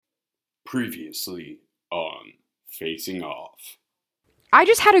Previously on Facing Off. I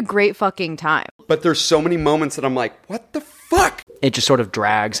just had a great fucking time. But there's so many moments that I'm like, what the fuck? It just sort of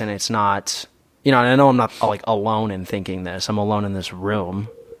drags, and it's not, and I know I'm not like alone in thinking this. I'm alone in this room,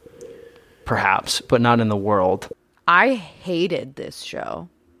 perhaps, but not in the world. I hated this show.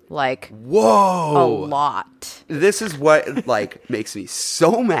 Like, whoa, a lot. This is what makes me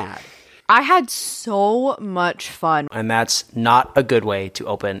so mad. I had so much fun. And that's not a good way to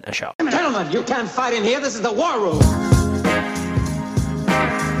open a show. Gentlemen, you can't fight in here. This is the war room.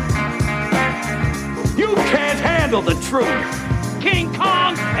 You can't handle the truth. King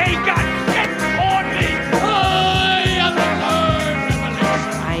Kong ain't got shit on me. I am the third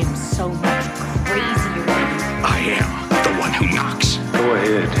revelation. I am so much crazier than you. I am the one who knocks. Go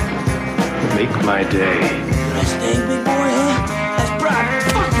ahead. Make my day. Best thing, big boy, huh? That's Brock.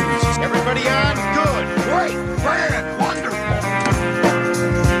 Everybody on? Good. Great. Grand. Wonderful.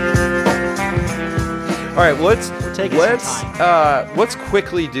 All right, let's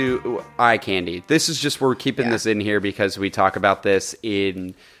quickly do eye candy. This is just we're keeping this in here because we talk about this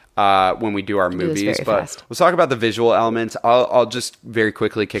in when we do our movies. But we'll talk about the visual elements. I'll just very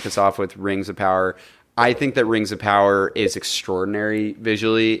quickly kick us off with Rings of Power. I think that Rings of Power is extraordinary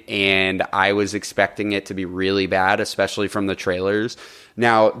visually, and I was expecting it to be really bad, especially from the trailers.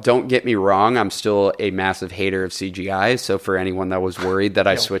 Now, don't get me wrong, I'm still a massive hater of CGI, so for anyone that was worried that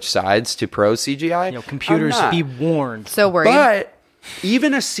I switched sides to pro CGI, computers be warned. So worried. But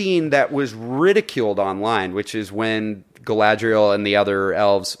even a scene that was ridiculed online, which is when Galadriel and the other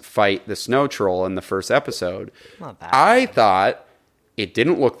elves fight the snow troll in the first episode, I thought it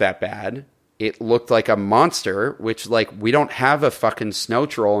didn't look that bad. It looked like a monster, which, we don't have a fucking snow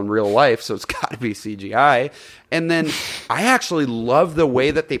troll in real life, so it's got to be CGI. And then I actually love the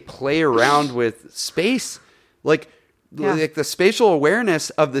way that they play around with space. Like the spatial awareness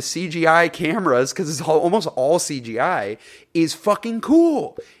of the CGI cameras, because it's almost all CGI, is fucking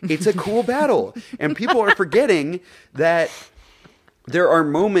cool. It's a cool battle. And people are forgetting that there are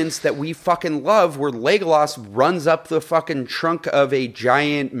moments that we fucking love where Legolas runs up the fucking trunk of a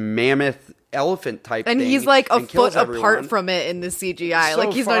giant mammoth elephant type and thing. He's like a foot everyone. Apart from it in the CGI. So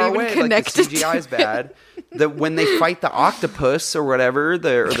like he's far not even away. connected. The CGI is bad. When they fight the octopus or whatever, or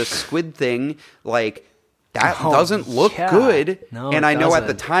the squid thing, that doesn't look good. No, and I know at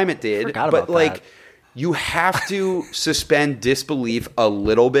the time it did, but that. You have to suspend disbelief a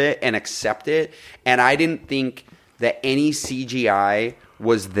little bit and accept it. And I didn't think that any CGI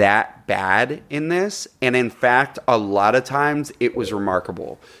was that bad in this, and in fact, a lot of times it was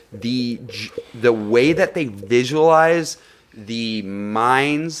remarkable. The way that they visualize the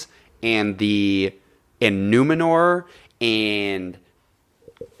mines and Numenor, and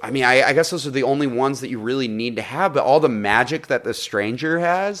I mean, I guess those are the only ones that you really need to have. But all the magic that the Stranger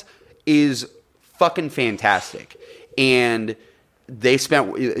has is fucking fantastic, and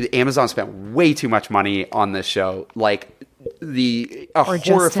Amazon spent way too much money on this show, a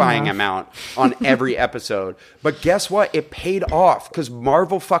horrifying amount on every episode. But guess what? It paid off because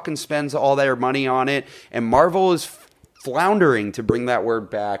Marvel fucking spends all their money on it, and Marvel is floundering to bring that word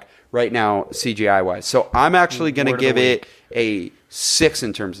back right now, CGI wise. So I'm actually going to give it a 6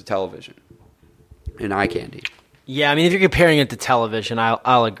 in terms of television and eye candy. Yeah, I mean, if you're comparing it to television,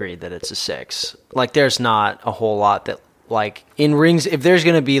 I'll agree that it's a 6. There's not a whole lot that. In Rings, if there's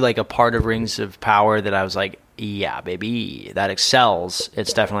going to be a part of Rings of Power that I was like, yeah, baby, that excels,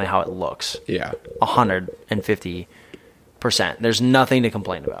 it's definitely how it looks. Yeah. 150%. There's nothing to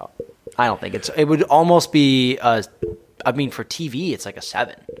complain about. I don't think it would almost be, for TV, it's like a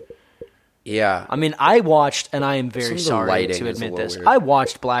 7. Yeah. I mean, I watched, and I am very sorry to admit this, weird. I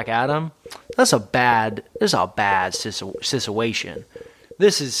watched Black Adam. That's a bad situation.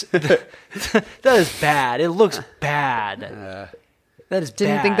 That is bad. It looks bad. That is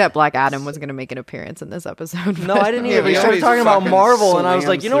Didn't bad. think that Black Adam was going to make an appearance in this episode. No, I didn't either. We started talking about Marvel, and I was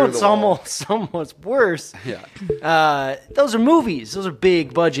like, what's almost worse? Yeah. Those are movies. Those are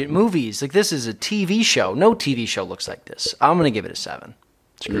big budget movies. This is a TV show. No TV show looks like this. I'm going to give it a 7.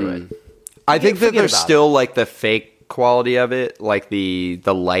 Screw it. I think that there's still the fake quality of it, the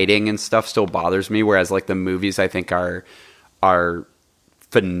lighting and stuff still bothers me, whereas the movies I think are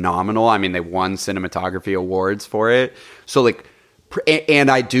phenomenal. I mean, they won cinematography awards for it. So and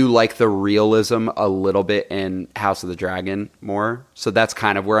I do like the realism a little bit in House of the Dragon more. So that's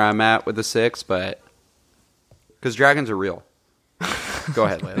kind of where I'm at with the 6, but because dragons are real. Go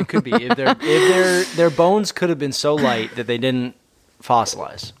ahead, Layla. It could be if their bones could have been so light that they didn't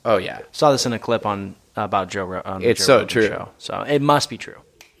fossilize. Oh yeah, saw this in a clip about Joe Rogan. It's so true. Show. So it must be true.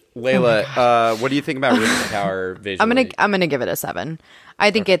 Layla, what do you think about Rings of Power visually? I'm gonna give it a 7.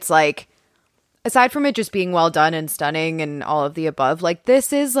 I think it's aside from it just being well done and stunning and all of the above, like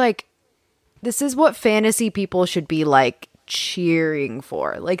this is what fantasy people should be like cheering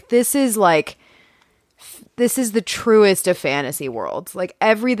for. Like this is the truest of fantasy worlds. Like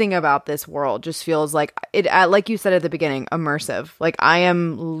everything about this world just feels like it, like you said at the beginning, immersive. Like I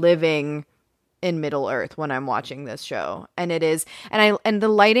am living in Middle Earth when I'm watching this show. And it is, and the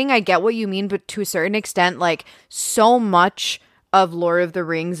lighting, I get what you mean, but to a certain extent, like so much of Lord of the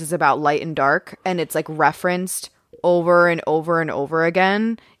Rings is about light and dark, and it's like referenced over and over and over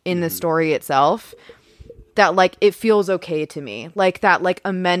again in the story itself, that like it feels okay to me. Like that like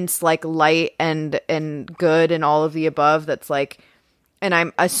immense like light and good and all of the above, that's like, and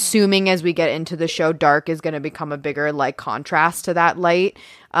I'm assuming as we get into the show, dark is going to become a bigger like contrast to that light.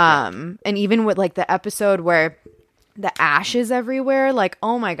 And even with like the episode where the ash is everywhere, like,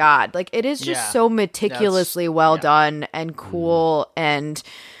 oh my God, like it is just so meticulously well done and cool. And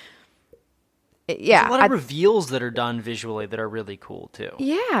there's a lot of reveals that are done visually that are really cool too.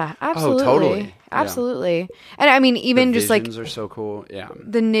 Yeah, absolutely. Oh, totally. Absolutely. And I mean, even The just like visions are so cool. Yeah.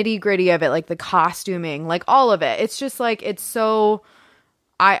 the nitty gritty of it, like the costuming, like all of it. It's just like, it's so,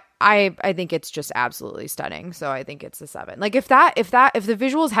 I think it's just absolutely stunning. So I think it's a 7. Like if the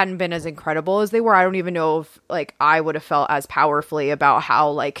visuals hadn't been as incredible as they were, I don't even know if like I would have felt as powerfully about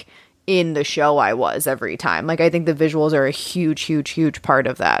how like in the show I was every time. Like I think the visuals are a huge part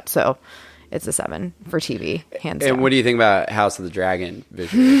of that. So it's a 7 for TV, hands down. And what do you think about House of the Dragon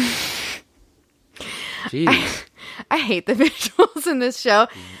visuals? Jeez. I hate the visuals in this show.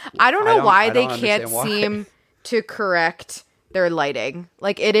 I don't know why they can't seem to correct their lighting.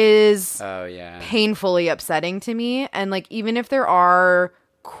 Like it is painfully upsetting to me. And like even if there are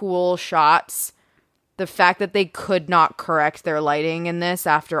cool shots, the fact that they could not correct their lighting in this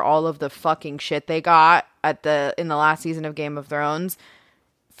after all of the fucking shit they got in the last season of Game of Thrones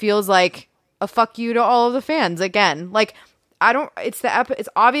feels like a fuck you to all of the fans again. Like it's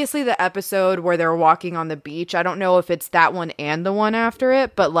obviously the episode where they're walking on the beach. I don't know if it's that one and the one after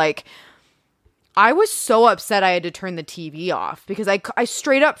it, but like I was so upset I had to turn the TV off because I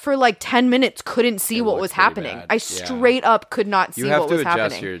straight up for like 10 minutes couldn't see what was happening. Bad. I straight up could not see what was happening. You have to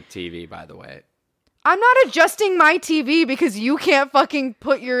adjust your TV, by the way. I'm not adjusting my TV because you can't fucking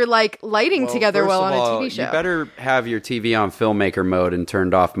put your like lighting together well on a TV show. You better have your TV on filmmaker mode and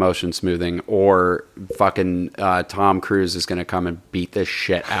turned off motion smoothing, or fucking Tom Cruise is going to come and beat the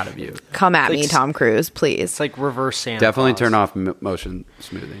shit out of you. Come at me, Tom Cruise, please. It's like reverse Santa Definitely Claus. turn off motion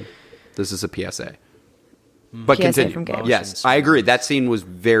smoothing. This is a PSA. But PSA continue. from Gabe. Yes, I agree. That scene was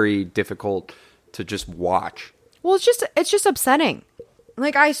very difficult to just watch. Well, it's just upsetting.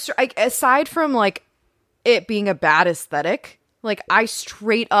 Like I aside from like it being a bad aesthetic, like I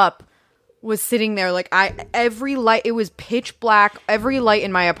straight up was sitting there like every light, it was pitch black, every light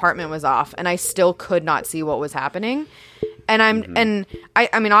in my apartment was off and I still could not see what was happening. And I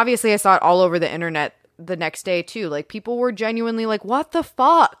mean obviously I saw it all over the internet the next day too. Like people were genuinely like, what the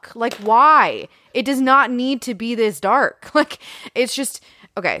fuck? Like why? It does not need to be this dark. Like it's just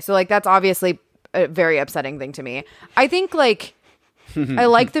okay, so like that's obviously a very upsetting thing to me. I think like I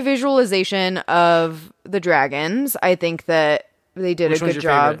like the visualization of the dragons. I think that they did a good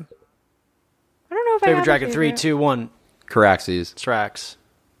job. Favorite? I don't know if I Favorite have dragon. a 3, favorite. 2, 1. Caraxes. Strax.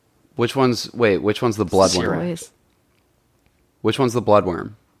 Which one's the bloodworm? Boys. Which one's the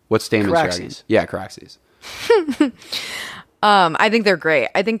bloodworm? What's Damon's Caraxes. dragon? Yeah, Caraxes. I think they're great.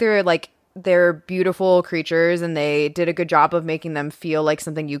 I think they're beautiful creatures and they did a good job of making them feel like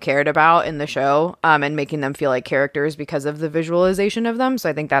something you cared about in the show, and making them feel like characters because of the visualization of them. So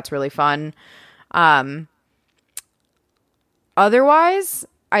I think that's really fun. Otherwise,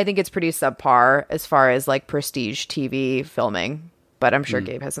 I think it's pretty subpar as far as like prestige TV filming, but I'm sure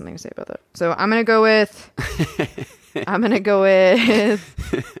Gabe has something to say about that. So I'm going to go with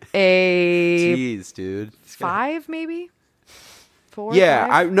a Jeez, dude. 5 maybe. 4, Yeah,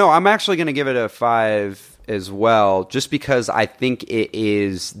 5? I'm actually going to give it a 5 as well, just because I think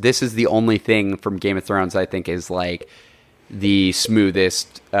this is the only thing from Game of Thrones I think is like the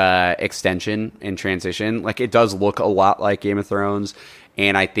smoothest extension and transition. Like it does look a lot like Game of Thrones,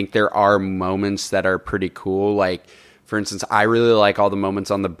 and I think there are moments that are pretty cool. Like for instance, I really like all the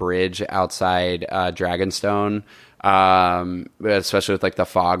moments on the bridge outside Dragonstone, especially with like the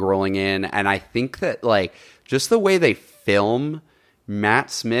fog rolling in, and I think that like just the way they film Matt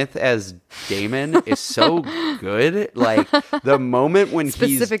Smith as Daemon is so good. Like the moment when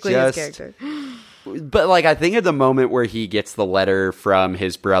specifically he's just, his character. But like I think at the moment where he gets the letter from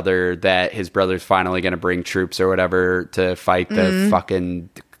his brother that his brother's finally going to bring troops or whatever to fight the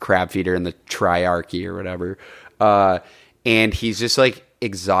fucking crab feeder in the Triarchy or whatever, and he's just like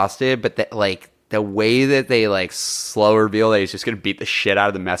exhausted, but that like the way that they like slow reveal that he's just going to beat the shit out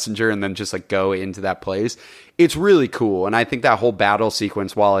of the messenger and then just like go into that place, it's really cool. And I think that whole battle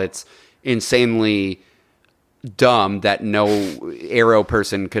sequence, while it's insanely dumb that no arrow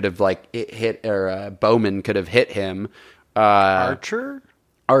person could have like hit, or bowman could have hit him. Archer,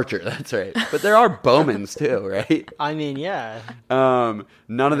 that's right. But there are bowmans too, right? I mean, yeah. None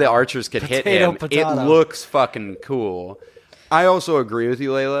of the archers could hit him. It looks fucking cool. I also agree with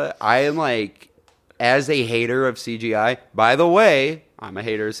you, Layla. I am like, as a hater of CGI, by the way, I'm a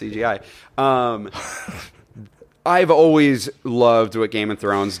hater of CGI. I've always loved what Game of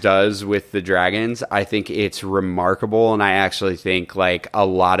Thrones does with the dragons. I think it's remarkable, and I actually think like a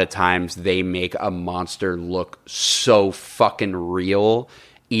lot of times they make a monster look so fucking real,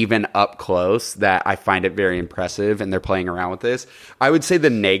 even up close, that I find it very impressive, and they're playing around with this. I would say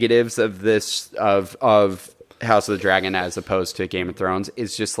the negatives of this, of House of the Dragon as opposed to Game of Thrones,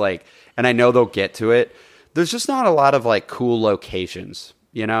 is just like, and I know they'll get to it, there's just not a lot of like cool locations,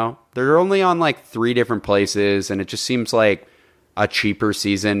 you know? They're only on like 3 different places, and it just seems like a cheaper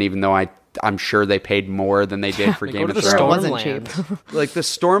season, even though I'm sure they paid more than they did for Game of Thrones. It wasn't cheap. Like the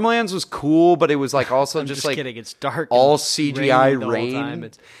Stormlands was cool, but it was like also I'm just like kidding. It's dark, all CGI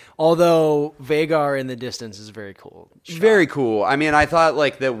rain. Although Vagar in the distance is very cool. Very cool. I mean, I thought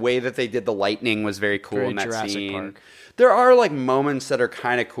like the way that they did the lightning was very cool in that Jurassic scene. Park. There are like moments that are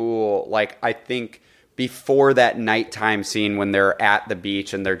kind of cool. Like I think before that nighttime scene when they're at the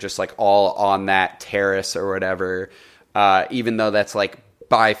beach and they're just like all on that terrace or whatever, even though that's like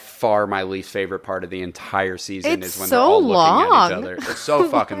by far my least favorite part of the entire season is when they're all looking at each other. It's so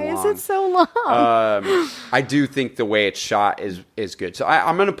fucking long. Why is it so long? I do think the way it's shot is good. So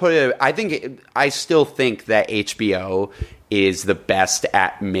I'm going to put it. I still think that HBO is the best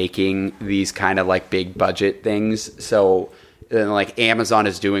at making these kind of like big budget things. So like Amazon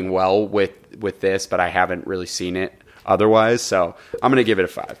is doing well with this, but I haven't really seen it otherwise. So I'm going to give it a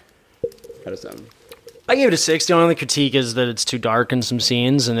 5 out of 7. I gave it a 6. The only critique is that it's too dark in some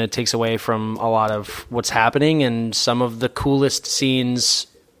scenes, and it takes away from a lot of what's happening. And some of the coolest scenes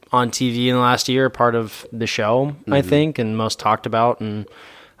on TV in the last year are part of the show, I think, and most talked about. And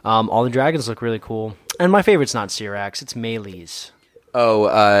all the dragons look really cool. And my favorite's not Syrax, it's Melee's. Oh,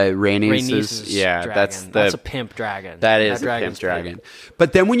 Rhaenys. Yeah, dragon. That's a pimp dragon. That is a pimp dragon.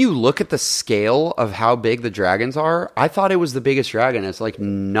 But then when you look at the scale of how big the dragons are, I thought it was the biggest dragon. It's like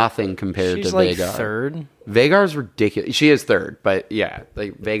nothing compared She's to like Vhagar. Third. Vhagar's ridiculous. She is third, but yeah,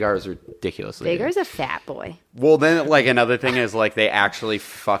 like Vhagar's ridiculously big. Vhagar's a fat boy. Well, then like another thing is like they actually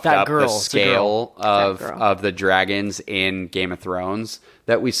fucked That up girl, the it's a scale girl. of the dragons in Game of Thrones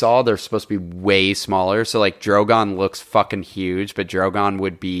that we saw. They're supposed to be way smaller. So like Drogon looks fucking huge, but Drogon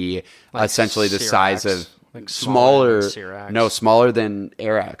would be Like essentially the size Syrax. of Like smaller. smaller than Syrax. No, smaller than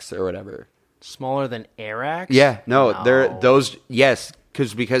Arax or whatever. Smaller than Arax? Yeah, no, they're those. Yes,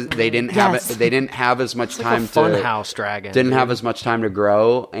 because they didn't have Yes. it. They didn't have as much It's time like a fun to house dragon. didn't dude. have as much time to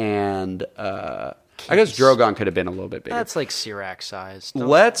grow, and I guess Drogon could have been a little bit bigger. That's like Syrax size.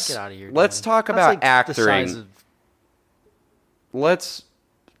 Let's get out of here. let's dude. talk That's about like the acting. size of- Let's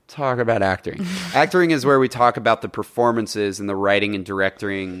talk about acting. Acting is where we talk about the performances and the writing and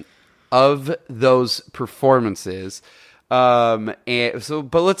directing of those performances. But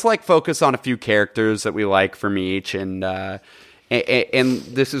let's like focus on a few characters that we like from each, and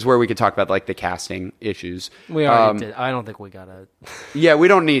this is where we could talk about like the casting issues. We already did. I don't think we gotta. Yeah, we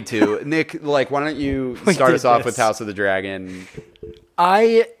don't need to. Nick, like, why don't you start did us off this. with House of the Dragon?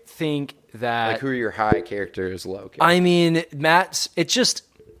 I think that. Like, who are your high characters, low characters? I mean, Matt's. It's just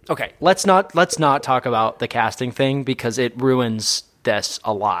okay. Let's not talk about the casting thing because it ruins this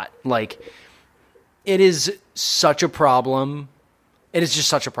a lot. Like, it is such a problem. It is just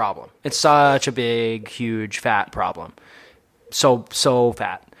such a problem. It's such a big, huge, fat problem. So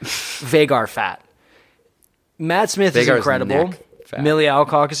fat. Vhagar fat. Matt Smith is Vhagar's incredible. neck fat. Millie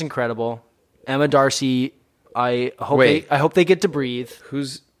Alcock is incredible. Emma Darcy. I hope they get to breathe.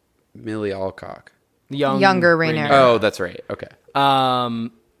 Who's Millie Alcock? Younger Rhaenyra. Oh, that's right. Okay.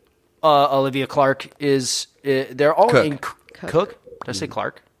 Olivia Clark is. They're all Cook. Cook. Did I say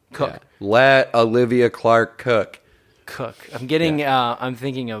Clark? Cook. Yeah. Let Olivia Clark cook. Cook. I'm getting. I'm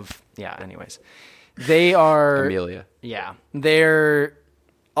thinking of. Yeah. Anyways, they are. Amelia. Yeah, they're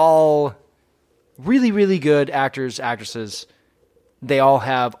all really, really good actors, actresses. They all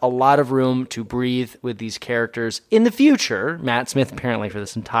have a lot of room to breathe with these characters in the future. Matt Smith, apparently, for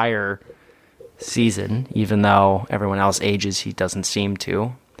this entire season, even though everyone else ages, he doesn't seem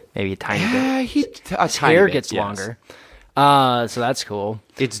to. Maybe a tiny bit. His Hair gets longer. So that's cool.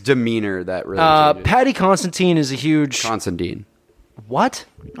 It's demeanor that really changes. Patty Constantine is a huge... Constantine. What?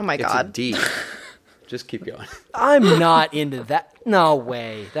 Oh my It's god. a D. Just keep going. I'm not into that. No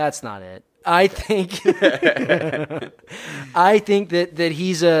way. That's not it. I think I think that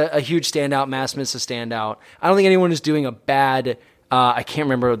he's a huge standout. Matt Smith's a standout. I don't think anyone is doing a bad. I can't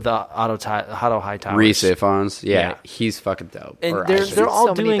remember the Otto Hightower. Reese Ifans. Yeah, he's fucking dope. And they're all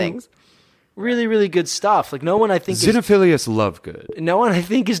so doing many things. really, really good stuff. Like no one I think Xenophilius Lovegood. no one I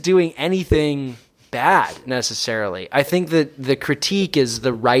think is doing anything bad necessarily. I think that the critique is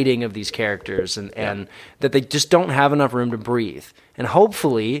the writing of these characters and that they just don't have enough room to breathe. And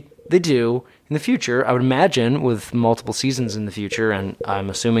hopefully they do in the future. I would imagine with multiple seasons in the future, and I'm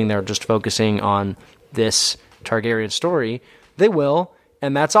assuming they're just focusing on this Targaryen story, they will,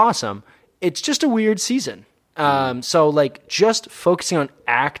 and that's awesome. It's just a weird season. So like just focusing on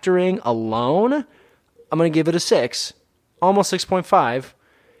acting alone, I'm going to give it a 6, almost 6.5.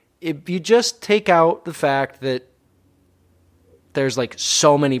 If you just take out the fact that there's like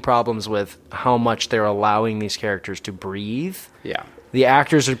so many problems with how much they're allowing these characters to breathe. Yeah. The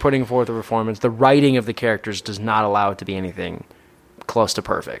actors are putting forth a performance. The writing of the characters does not allow it to be anything close to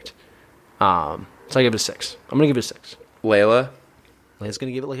perfect. So I give it a 6. I'm going to give it a 6. Layla? Layla's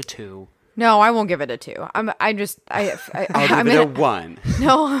going to give it like a 2. No, I won't give it a 2. I'll I'm give it a 1.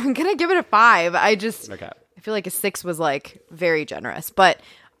 No, I'm gonna give it a 5. Okay. I feel like a 6 was like very generous, but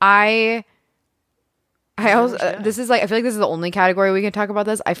I also this is like I feel like this is the only category we can talk about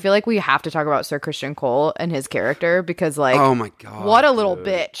this. I feel like we have to talk about Sir Christian Cole and his character because like oh my god, what a little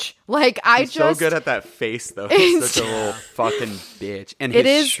bitch! Like He's so good at that face though. He's such a little fucking bitch, and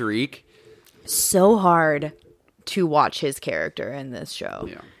his shriek. So hard to watch his character in this show.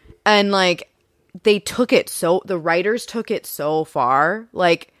 Yeah. And like the writers took it so far.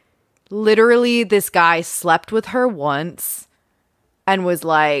 Like literally this guy slept with her once and was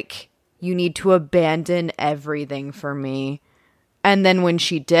like, you need to abandon everything for me. And then when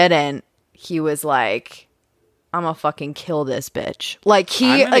she didn't, he was like, I'm gonna fucking kill this bitch. Like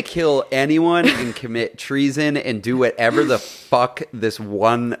I'm gonna kill anyone and commit treason and do whatever the fuck this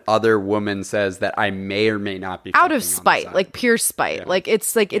one other woman says that I may or may not be out of spite, like pure spite. Yeah. Like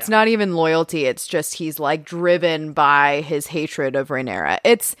it's not even loyalty. It's just he's like driven by his hatred of Rhaenyra.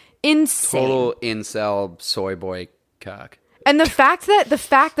 It's insane. Total incel soy boy cock. And the fact that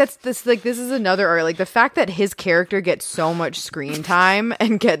this is another like the fact that his character gets so much screen time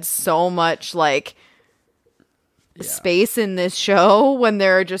and gets so much like space in this show when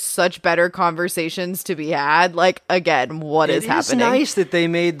there are just such better conversations to be had. Like again, what is happening? It's nice that they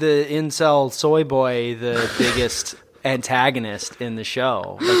made the incel soy boy the biggest antagonist in the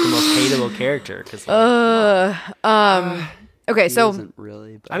show, like the most hateable character. Okay, so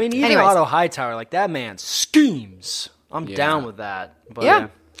really. I mean, even Otto Hightower, like that man schemes. I'm down with that. But yeah.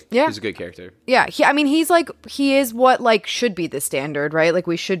 He's a good character. Yeah, he is what like should be the standard, right? Like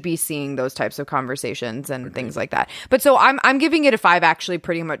we should be seeing those types of conversations and things like that. But so I'm giving it a 5 actually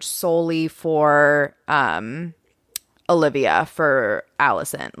pretty much solely for Olivia, for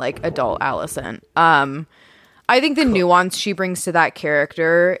Alicent, like adult Alicent. I think the nuance she brings to that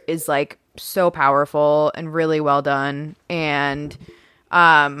character is like so powerful and really well done, and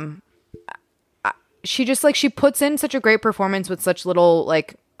she just like she puts in such a great performance with such little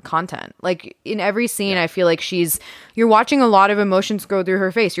like content. Like in every scene, I feel like you're watching a lot of emotions go through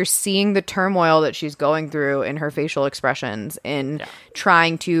her face. You're seeing the turmoil that she's going through in her facial expressions, in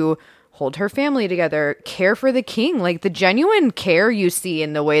trying to hold her family together, care for the king, like the genuine care you see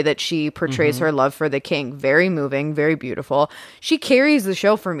in the way that she portrays her love for the king. Very moving, very beautiful. She carries the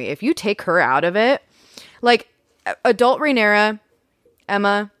show for me. If you take her out of it, like adult Rhaenyra,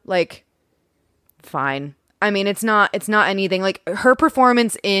 Emma, like fine. I mean, it's not anything. Like her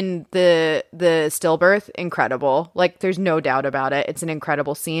performance in the stillbirth, incredible. Like there's no doubt about it. It's an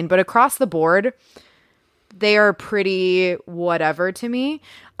incredible scene. But across the board, they are pretty whatever to me.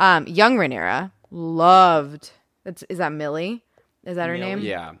 Young Rhaenyra, loved. Is that Millie? Is that her name?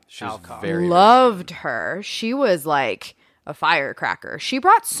 Yeah, she was very loved her. She was like a firecracker. She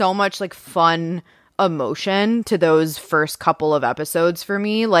brought so much like fun emotion to those first couple of episodes for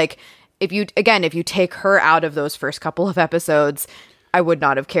me. Like if you take her out of those first couple of episodes, I would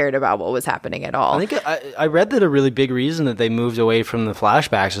not have cared about what was happening at all. I think I read that a really big reason that they moved away from the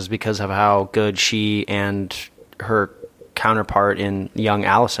flashbacks is because of how good she and her counterpart in young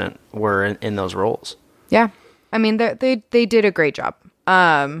Alicent were in those roles. Yeah. I mean, they did a great job.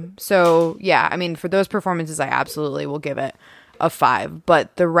 So yeah, I mean, for those performances, I absolutely will give it a 5,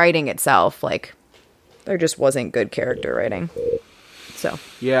 but the writing itself, like there just wasn't good character writing. So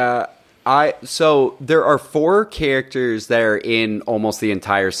yeah. So there are 4 characters that are in almost the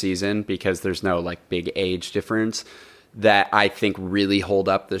entire season because there's no like big age difference that I think really hold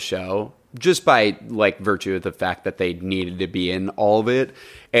up the show. just by like virtue of the fact that they needed to be in all of it.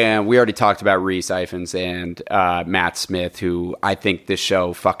 And we already talked about Rhys Ifans and Matt Smith, who I think this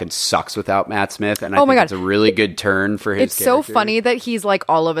show fucking sucks without Matt Smith. And I think it's a really good turn for his It's character. so funny that he's like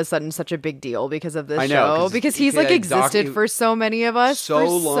all of a sudden such a big deal because of this show. Because he's like existed for so many of us for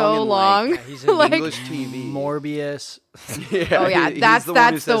so long. Like, He's in Like, English TV. Morbius. Oh, yeah, that's the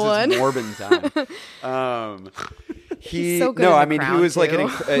the one. one. Morbin time. He's so good No, in I The mean he Crown, was like too.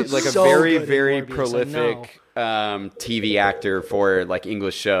 like a So very good in very Morbius, I prolific TV actor for like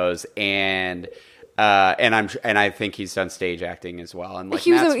English shows, and I think he's done stage acting as well. And like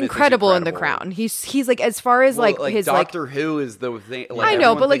he was Matt Smith is incredible in The Crown. He's like, as far as like his Doctor Who is the thing. Like, I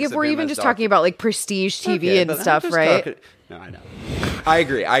know, everyone but like thinks if of we're him even as just Doctor- talking about like prestige TV Okay, and but I'm stuff, just right? talking- No, I know. I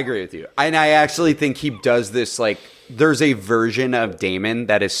agree with you. And I actually think he does this like there's a version of Damon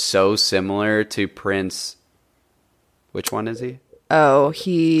that is so similar to Prince. Which one is he? Oh,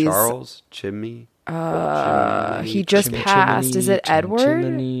 he's Charles? Chimney? he just passed. Is it Edward?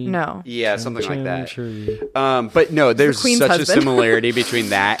 No. Yeah, something like that. But no, there's Queen's such a husband. similarity between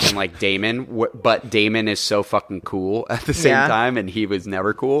that and like Damon. But Damon is so fucking cool at the same Yeah. time, and he was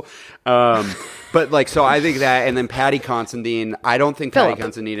never cool. But like, so I think that, and then Patty Considine. I don't think Philip. Patty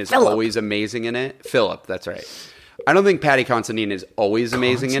Considine is Philip. always amazing in it. Philip, that's right. I don't think Patty Considine is always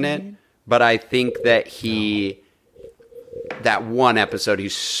amazing in it, but I think that that one episode,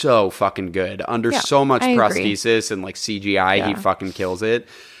 he's so fucking good. Under so much I agree. prosthesis and like CGI, he Yeah. fucking kills it.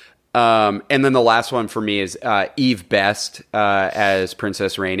 And then the last one for me is Eve Best as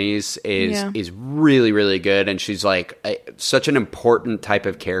Princess Rhaenys is really, really good. And she's like such an important type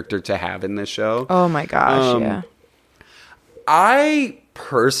of character to have in this show. Oh my gosh, yeah. I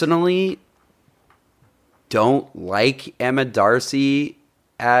personally don't like Emma Darcy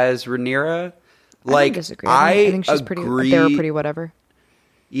as Rhaenyra. I Like, don't disagree. I think she's pretty. agree. They were pretty whatever.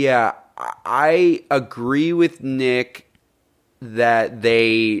 Yeah, I agree with Nick that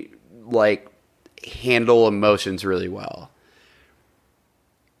they like handle emotions really well.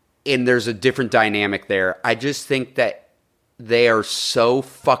 And there's a different dynamic there. I just think that they are so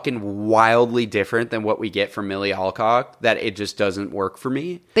fucking wildly different than what we get from Millie Alcock that it just doesn't work for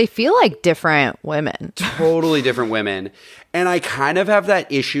me. They feel like different women. Totally different women. And I kind of have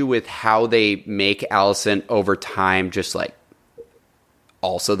that issue with how they make Alicent over time just like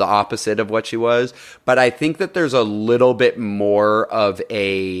also the opposite of what she was. But I think that there's a little bit more of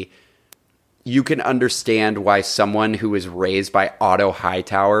a... You can understand why someone who was raised by Otto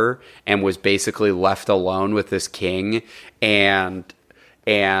Hightower and was basically left alone with this king and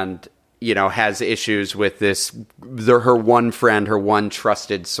you know, has issues with her one friend, her one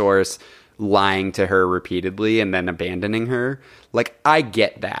trusted source lying to her repeatedly and then abandoning her. Like, I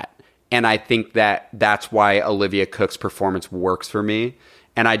get that. And I think that that's why Olivia Cook's performance works for me.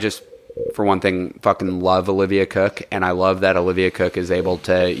 And I just, for one thing, fucking love Olivia Cook. And I love that Olivia Cook is able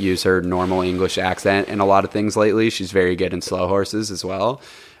to use her normal English accent in a lot of things lately. She's very good in Slow Horses as well.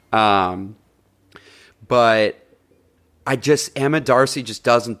 But Emma Darcy just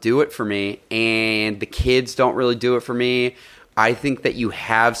doesn't do it for me. And the kids don't really do it for me. I think that you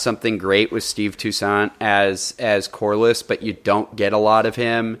have something great with Steve Toussaint as Corlys, but you don't get a lot of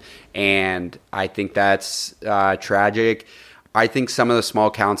him. And I think that's tragic. I think some of the small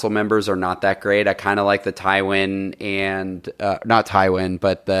council members are not that great. I kind of like the Tywin and not Tywin,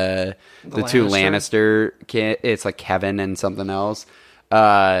 but the two Lannister kids. It's like Kevin and something else.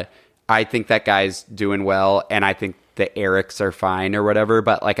 I think that guy's doing well, and I think the Erics are fine or whatever.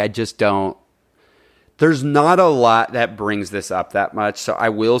 But like, I just don't. There's not a lot that brings this up that much, so I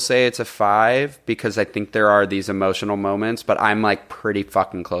will say it's a 5 because I think there are these emotional moments. But I'm like pretty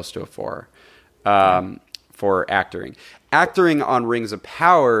fucking close to a 4 for acting. Acting on Rings of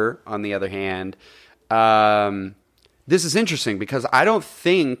Power, on the other hand, this is interesting because I don't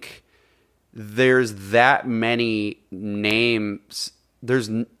think there's that many names. There's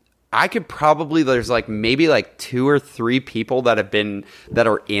like maybe like 2 or 3 people that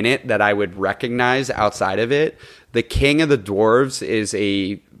are in it that I would recognize outside of it. The King of the Dwarves is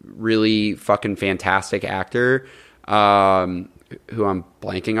a really fucking fantastic actor, who I'm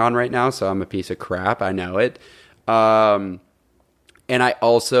blanking on right now, so I'm a piece of crap. I know it. And I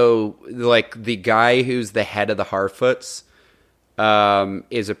also like the guy who's the head of the Harfoots,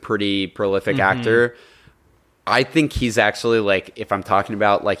 is a pretty prolific actor. I think he's actually like, if I'm talking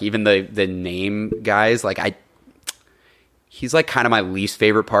about like even the name guys, like he's like kind of my least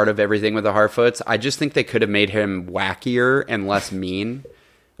favorite part of everything with the Harfoots. I just think they could have made him wackier and less mean.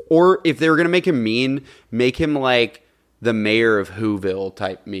 Or if they were going to make him mean, make him like the mayor of Whoville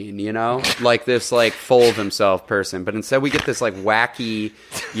type meme, you know? Like this like full of himself person. But instead we get this like wacky,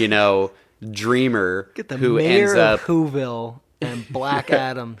 you know, dreamer Get the who mayor ends up of Whoville and Black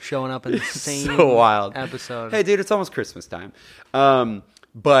Adam showing up in the same so wild episode. Hey dude, it's almost Christmas time.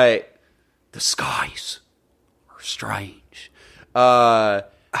 But the skies are strange. I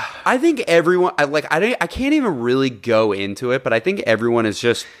think everyone I can't even really go into it, but I think everyone is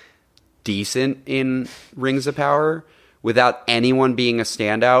just decent in Rings of Power without anyone being a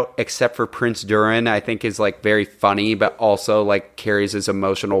standout except for Prince Durin. I think is like very funny, but also like carries his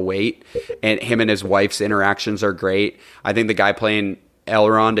emotional weight, and him and his wife's interactions are great. I think the guy playing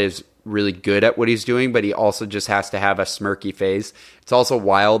Elrond is really good at what he's doing, but he also just has to have a smirky face. It's also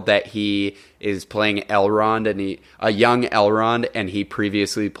wild that he is playing Elrond and a young Elrond, and he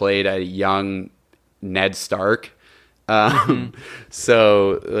previously played a young Ned Stark.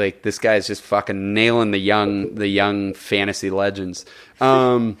 So like this guy's just fucking nailing the young fantasy legends.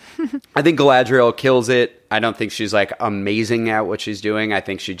 I think Galadriel kills it. I don't think she's like amazing at what she's doing. I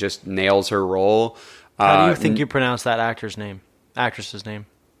think she just nails her role. How do you think you pronounce that actress's name?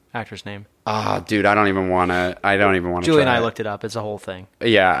 Dude, I don't even want to. Julie and I looked it up. It's a whole thing.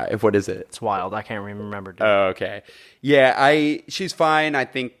 Yeah. What is it? It's wild. I can't remember. Dude. Oh, okay. Yeah, she's fine. I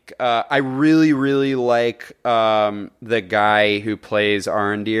think I really, really like the guy who plays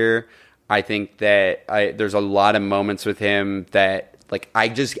Arondir. I think that there's a lot of moments with him that like I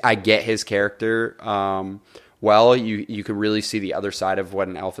get his character. Well, you can really see the other side of what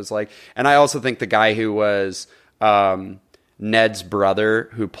an elf is like, and I also think the guy who was Ned's brother,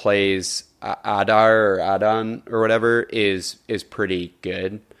 who plays Adar or Adon or whatever, is pretty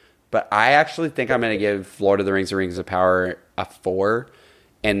good. But I actually think I'm going to give Lord of the Rings of Power a 4.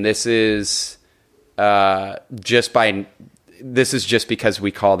 And this is just because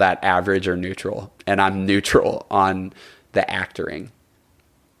we call that average or neutral. And I'm neutral on the acting.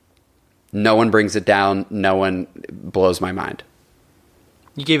 No one brings it down. No one blows my mind.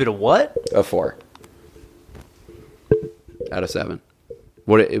 You gave it a what? A 4 out of 7.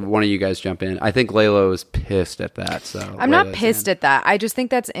 One of you guys jump in. I think Layla was pissed at that. So I'm not pissed at that. I just think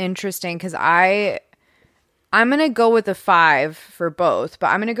that's interesting because I'm gonna go with a 5 for both, but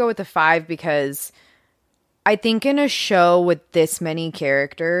I'm gonna go with a 5 because I think in a show with this many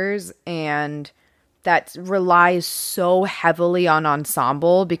characters and that relies so heavily on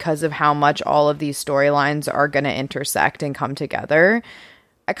ensemble because of how much all of these storylines are gonna intersect and come together,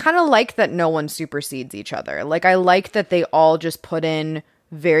 I kind of like that no one supersedes each other. Like, I like that they all just put in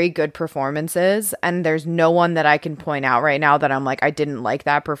very good performances, and there's no one that I can point out right now that I'm like, I didn't like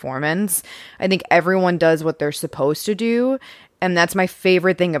that performance. I think everyone does what they're supposed to do, and that's my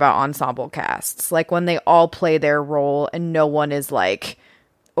favorite thing about ensemble casts. Like, when they all play their role and no one is, like,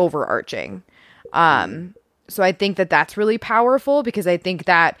 overarching. So I think that that's really powerful because I think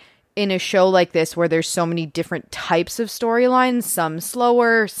that in a show like this where there's so many different types of storylines, some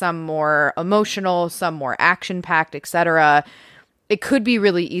slower, some more emotional, some more action-packed, etc., it could be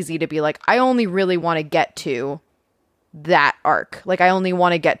really easy to be like, I only really want to get to that arc. Like, I only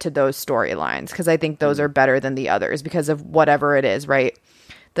want to get to those storylines because I think those are better than the others because of whatever it is, right?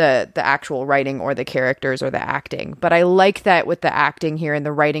 The actual writing or the characters or the acting. But I like that with the acting here and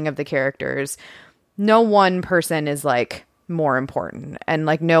the writing of the characters, no one person is like more important, and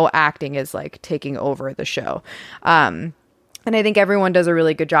like no acting is like taking over the show. And I think everyone does a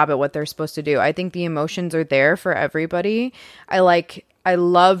really good job at what they're supposed to do. I think the emotions are there for everybody. I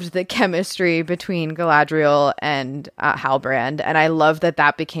loved the chemistry between Galadriel and Halbrand, and I love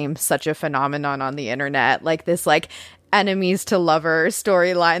that became such a phenomenon on the internet. Like this like enemies to lover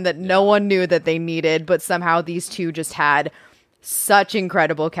storyline that no one knew that they needed, but somehow these two just had such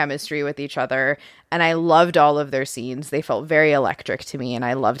incredible chemistry with each other, and I loved all of their scenes. They felt very electric to me, and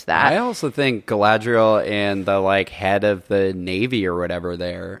I loved that. I also think Galadriel and the like head of the Navy or whatever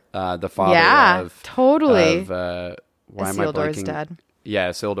there, the father of totally. Why am I Isildur's blanking? dad. Yeah,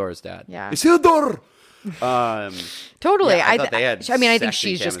 Isildur's dad. Yeah. Isildur. Totally. Yeah, I mean, I think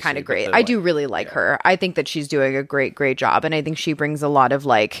she's just kind of great. I do really like her. I think that she's doing a great job, and I think she brings a lot of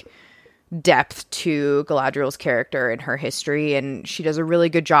like depth to Galadriel's character and her history, and she does a really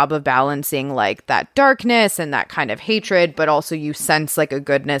good job of balancing like that darkness and that kind of hatred, but also you sense like a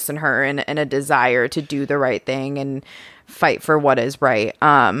goodness in her and a desire to do the right thing and fight for what is right.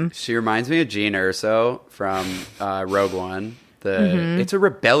 She reminds me of Jean Erso from Rogue One. It's a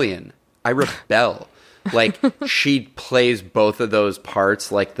rebellion. I rebel. Like, she plays both of those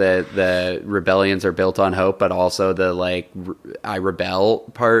parts. Like the rebellions are built on hope, but also the like I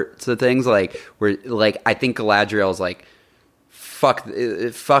rebel parts of things. Like, where like I think Galadriel's like fuck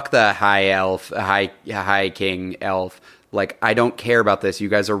the high king elf. Like, I don't care about this. You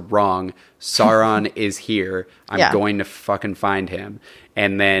guys are wrong. Sauron is here. I'm going to fucking find him.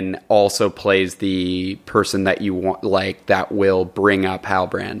 And then also plays the person that you want, like, that will bring up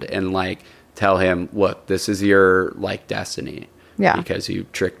Halbrand and, like, tell him, look, this is your, like, destiny. Yeah. Because you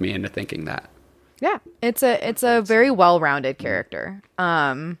tricked me into thinking that. Yeah. It's a very well-rounded character.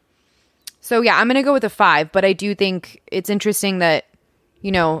 So, yeah, I'm going to go with a 5. But I do think it's interesting that,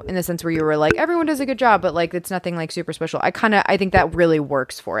 you know, in the sense where you were like, everyone does a good job, but like it's nothing like super special. I think that really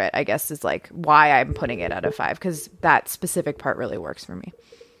works for it, I guess, is like why I'm putting it at a 5, because that specific part really works for me.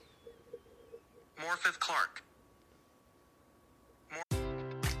 Morpeth Clark.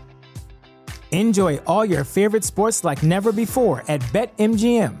 Enjoy all your favorite sports like never before at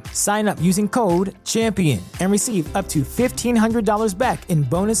BetMGM. Sign up using code CHAMPION and receive up to $1,500 back in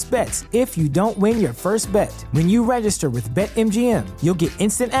bonus bets if you don't win your first bet. When you register with BetMGM, you'll get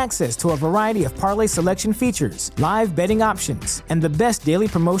instant access to a variety of parlay selection features, live betting options, and the best daily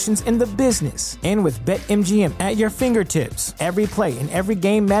promotions in the business. And with BetMGM at your fingertips, every play and every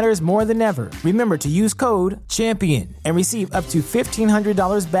game matters more than ever. Remember to use code CHAMPION and receive up to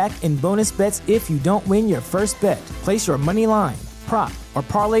 $1,500 back in bonus bets if you don't win your first bet. Place your money line, prop, or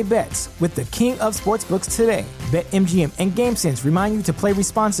parlay bets with the king of sportsbooks today. BetMGM and GameSense remind you to play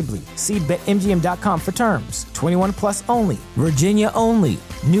responsibly. See BetMGM.com for terms. 21 plus only. Virginia only.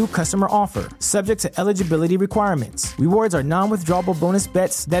 New customer offer. Subject to eligibility requirements. Rewards are non-withdrawable bonus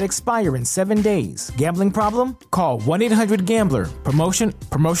bets that expire in 7 days. Gambling problem? Call 1-800-GAMBLER.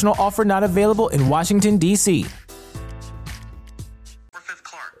 Promotional offer not available in Washington, D.C.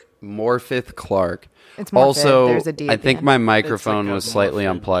 Morpeth Clark. It's Morpeth. Also, There's a D I at the think end. my microphone like a was slightly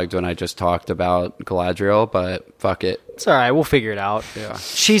unplugged when I just talked about Galadriel, but fuck it. It's all right. We'll figure it out. Yeah.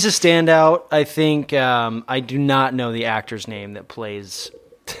 She's a standout. I think I do not know the actor's name that plays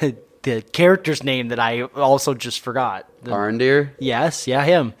the character's name that I also just forgot. Arondir? Yes. Yeah,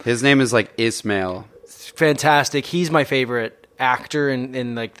 him. His name is like Ismail. Fantastic. He's my favorite actor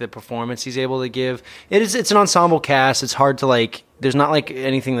in like the performance he's able to give. It's an ensemble cast. It's hard to like, there's not like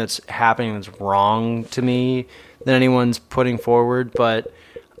anything that's happening that's wrong to me that anyone's putting forward, but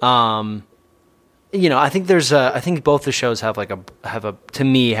you know, I think I think both the shows have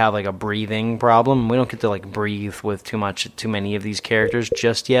a breathing problem. We don't get to like breathe with too many of these characters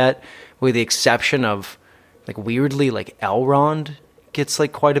just yet, with the exception of like weirdly like Elrond gets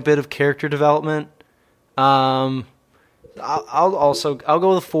like quite a bit of character development. I'll go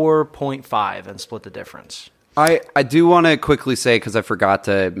with 4.5 and split the difference. I do want to quickly say, because I forgot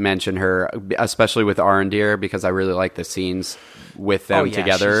to mention her, especially with Arondir, because I really like the scenes with them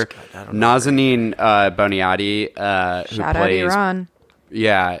together. Nazanin Boniadi, who Shout plays out Iran.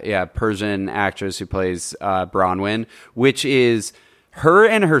 Yeah, Persian actress who plays Bronwyn, which is her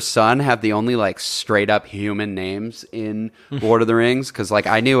and her son have the only like straight up human names in Lord of the Rings, because like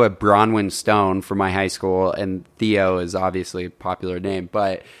I knew a Bronwyn Stone from my high school, and Theo is obviously a popular name,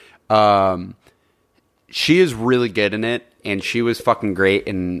 but she is really good in it, and she was fucking great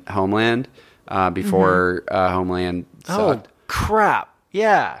in Homeland before Homeland sucked. Oh crap!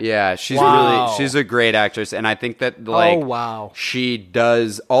 Yeah, yeah, she's a great actress, and I think that like she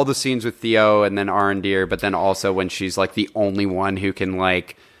does all the scenes with Theo and then Arondir, but then also when she's like the only one who can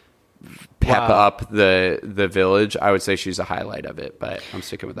like pep up the village, I would say she's a highlight of it. But I'm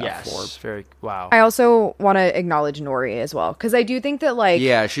sticking with that 4. Very wow. I also want to acknowledge Nori as well, because I do think that like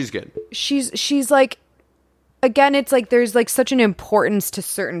she's good. She's like, again, it's like there's like such an importance to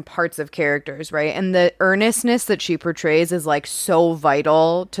certain parts of characters, right? And the earnestness that she portrays is like so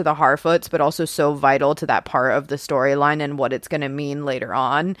vital to the Harfoots, but also so vital to that part of the storyline and what it's going to mean later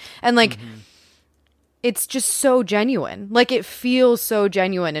on. And like, it's just so genuine. Like, it feels so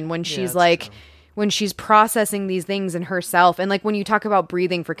genuine. And when she's like, when she's processing these things in herself, and like when you talk about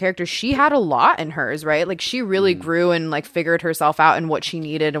breathing for characters, she had a lot in hers, right? Like, she really grew and like figured herself out and what she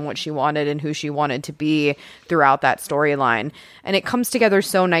needed and what she wanted and who she wanted to be throughout that storyline. And it comes together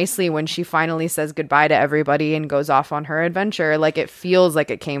so nicely when she finally says goodbye to everybody and goes off on her adventure. Like, it feels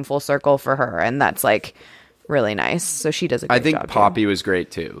like it came full circle for her, and that's like really nice. So she does a great job. I think Poppy was great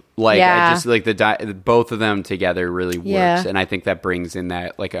too. Like, I just like both of them together really works, and I think that brings in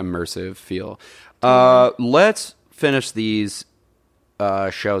that like immersive feel. Let's finish these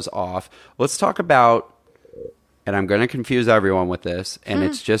shows off. Let's talk about, and I'm going to confuse everyone with this, and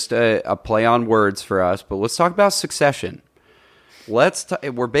it's just a play on words for us, but let's talk about Succession.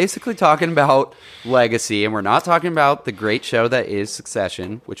 We're basically talking about Legacy, and we're not talking about the great show that is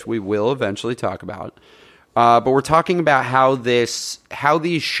Succession, which we will eventually talk about. But we're talking about how these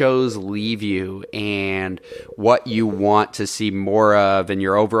shows leave you and what you want to see more of, and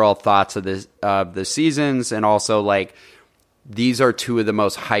your overall thoughts of the seasons, and also like these are two of the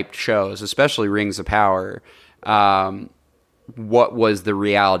most hyped shows, especially Rings of Power. What was the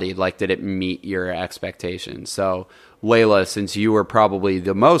reality? Like, did it meet your expectations? So, Layla, since you were probably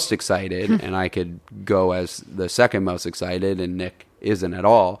the most excited, and I could go as the second most excited, and Nick isn't at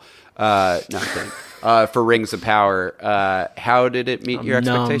all. No, I'm kidding. For Rings of Power, how did it meet your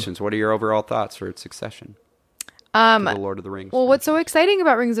expectations? What are your overall thoughts for its succession to the Lord of the Rings? Well, what's so exciting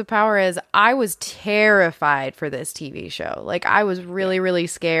about Rings of Power is I was terrified for this TV show. Like, I was really, really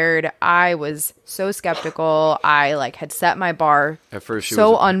scared. I was so skeptical. I like had set my bar at first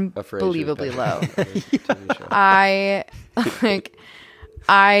so unbelievably low.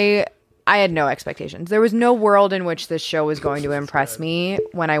 I had no expectations. There was no world in which this show was going to impress me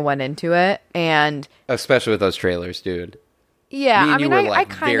when I went into it, and especially with those trailers, dude. Yeah, I mean, I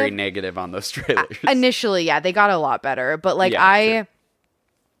kind very of negative on those trailers. Initially, yeah, they got a lot better, but like I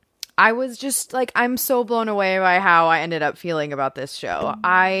was just like, I'm so blown away by how I ended up feeling about this show.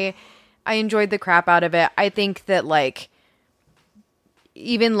 I enjoyed the crap out of it. I think that like,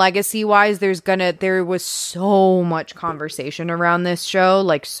 even legacy wise, there was so much conversation around this show,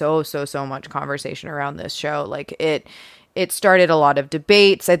 like so much conversation around this show. Like it started a lot of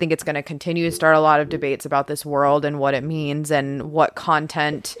debates. I think it's going to continue to start a lot of debates about this world and what it means and what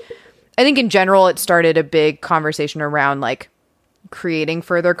content. I think in general, it started a big conversation around like creating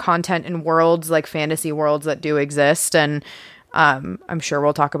further content in worlds, like fantasy worlds that do exist. And I'm sure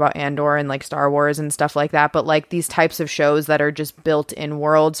we'll talk about Andor and like Star Wars and stuff like that, but like these types of shows that are just built in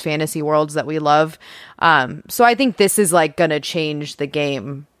worlds, fantasy worlds that we love. So I think this is like gonna change the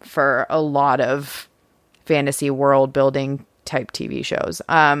game for a lot of fantasy world building type TV shows.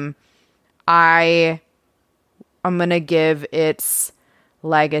 I'm gonna give its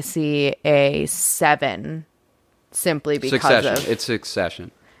legacy a 7, simply because it's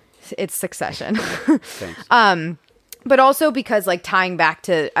Succession. It's Succession. Thanks. But also because, like, tying back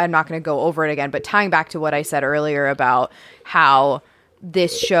to, I'm not going to go over it again, but tying back to what I said earlier about how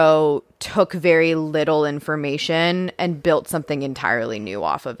this show took very little information and built something entirely new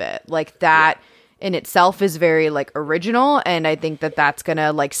off of it. Like, that in itself is very, like, original, and I think that that's going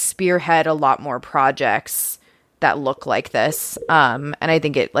to, like, spearhead a lot more projects that look like this. And I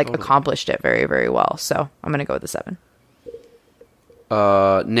think it, like, accomplished it very, very well. So I'm going to go with the 7.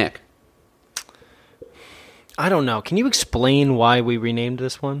 Nick. I don't know. Can you explain why we renamed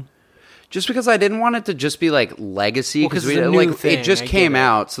this one? Just because I didn't want it to just be like legacy, because it just came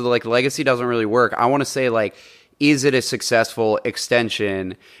out, so like legacy doesn't really work. I want to say like, is it a successful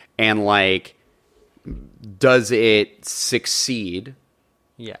extension, and like, does it succeed?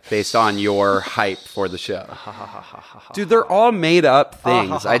 Yeah, based on your hype for the show. Dude, they're all made up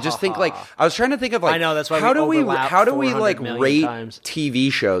things. I just think like, I was trying to think of like, I know, that's why how do we like rate times.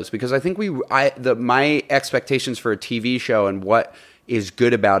 TV shows? Because I think my expectations for a TV show and what is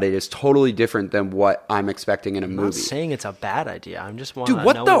good about it is totally different than what I'm expecting in a movie. I'm not saying it's a bad idea. I'm just want to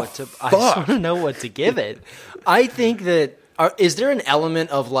know I just want to know what to give it. I think that is there an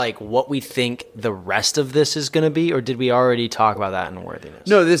element of like what we think the rest of this is going to be, or did we already talk about that in Worthiness?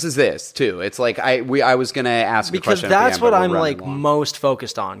 No, this is this too. It's like I was going to ask because a question that's at the end, what I'm like most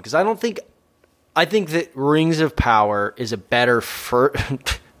focused on, because I think that Rings of Power is a better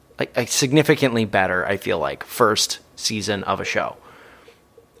like a significantly better, I feel like, first season of a show.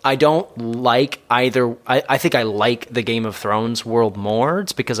 I don't like either. I think I like the Game of Thrones world more.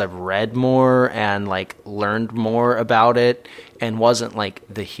 It's because I've read more and like learned more about it, and wasn't like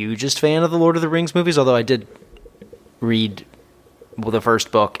the hugest fan of the Lord of the Rings movies, although I did read the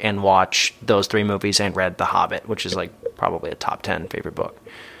first book and watch those 3 movies and read The Hobbit, which is like probably a top 10 favorite book.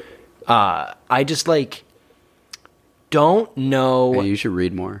 I just like don't know. Hey, you should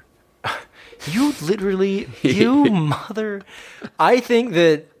read more. You literally, you mother. I think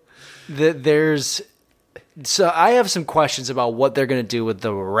that there's. So I have some questions about what they're going to do with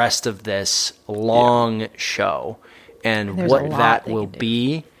the rest of this long show and there's what that will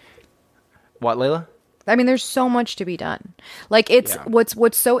be. What, Layla? I mean, there's so much to be done. Like, it's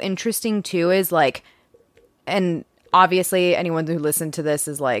what's so interesting too is like, and obviously anyone who listened to this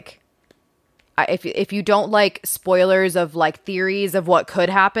is like, if you don't like spoilers of like theories of what could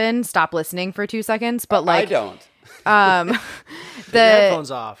happen, stop listening for 2 seconds. But like, I don't. The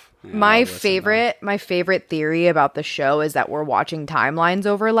headphones off. My favorite theory about the show is that we're watching timelines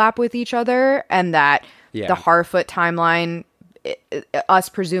overlap with each other, and that the Harfoot timeline, us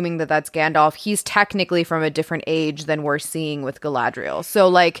presuming that that's Gandalf, he's technically from a different age than we're seeing with Galadriel. So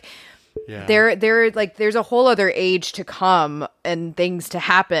like, they're like there's a whole other age to come and things to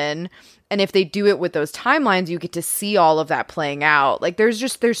happen. And if they do it with those timelines, you get to see all of that playing out. Like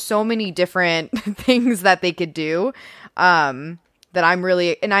there's so many different things that they could do that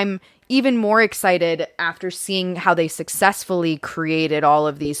I'm even more excited after seeing how they successfully created all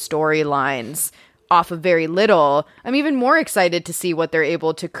of these storylines off of very little. I'm even more excited to see what they're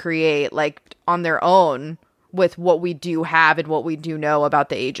able to create like on their own with what we do have and what we do know about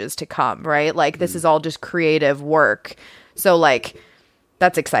the ages to come, right? Like this is all just creative work. So like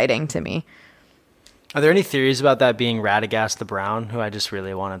that's exciting to me. Are there any theories about that being Radagast the Brown, who I just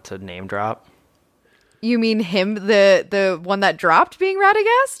really wanted to name drop? You mean him, the one that dropped being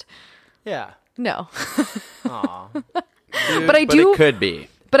Radagast? Yeah. No. Aw. But it could be.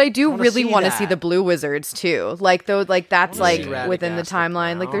 But I do wanna really see want to that. see the Blue Wizards too. Like though, like that's wanna like see within the Radagast the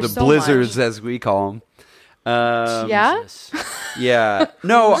timeline. Like Brown. there's The so Blizzards, much. as we call them. Yeah. Jesus. Yeah.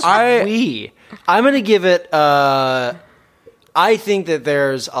 No, I'm going to give it, I think that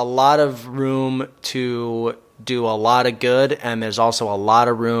there's a lot of room to do a lot of good, and there's also a lot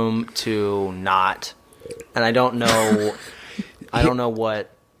of room to not. And I don't know, I don't know what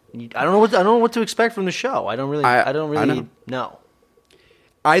to expect from the show. I don't really know.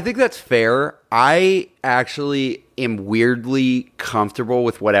 I think that's fair. I actually am weirdly comfortable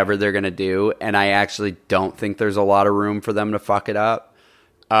with whatever they're going to do, and I actually don't think there's a lot of room for them to fuck it up.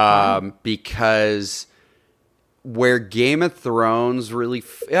 Because where Game of Thrones really...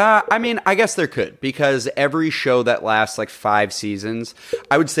 I mean, I guess there could, because every show that lasts like 5 seasons,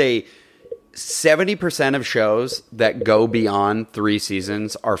 I would say 70% of shows that go beyond 3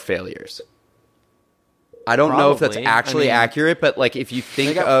 seasons are failures. I don't know if that's actually accurate, but like if you think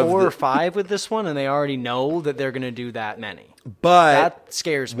they got of 4 or 5 with this one, and they already know that they're going to do that many. But that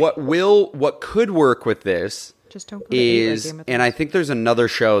scares me. What could work with this Just don't go to 8 like Game of and I think there's another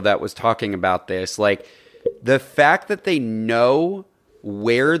show that was talking about this, like the fact that they know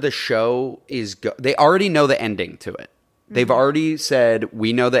where the show is they already know the ending to it. They've already said,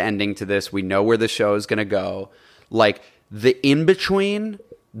 we know the ending to this. We know where the show is going to go. Like the in-between,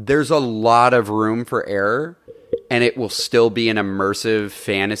 there's a lot of room for error, and it will still be an immersive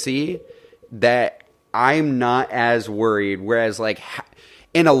fantasy that I'm not as worried. Whereas like,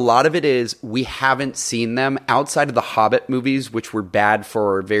 and a lot of it is we haven't seen them outside of the Hobbit movies, which were bad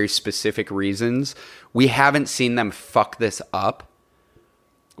for very specific reasons. We haven't seen them fuck this up.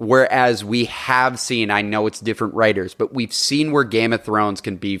 Whereas we have seen, I know it's different writers, but we've seen where Game of Thrones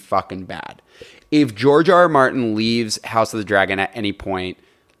can be fucking bad. If George R. R. Martin leaves House of the Dragon at any point,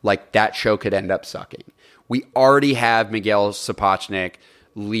 like that show could end up sucking. We already have Miguel Sapochnik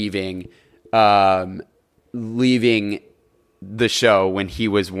leaving the show when he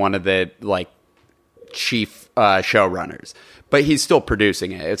was one of the like chief showrunners, but he's still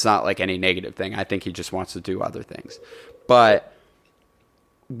producing it. It's not like any negative thing. I think he just wants to do other things. But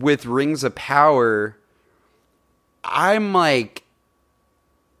with Rings of Power, I'm like,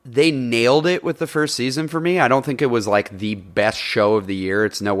 they nailed it with the first season for me. I don't think it was like the best show of the year.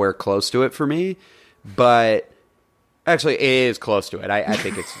 It's nowhere close to it for me, but actually it is close to it. I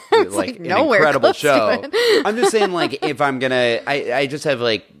think it's, like an incredible show. I'm just saying, like, if I'm gonna, I just have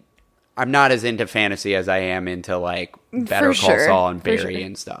like, I'm not as into fantasy as I am into like Better Call Saul and Barry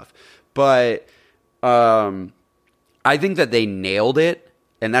and stuff. But I think that they nailed it,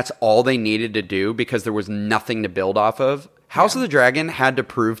 and that's all they needed to do because there was nothing to build off of. House of the Dragon had to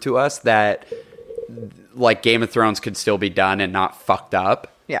prove to us that like Game of Thrones could still be done and not fucked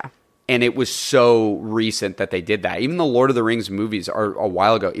up. Yeah. And it was so recent that they did that. Even the Lord of the Rings movies are a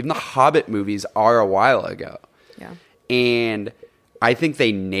while ago. Even the Hobbit movies are a while ago. Yeah. And I think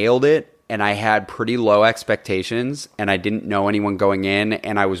they nailed it, and I had pretty low expectations, and I didn't know anyone going in,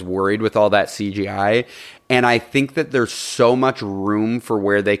 and I was worried with all that CGI. And I think that there's so much room for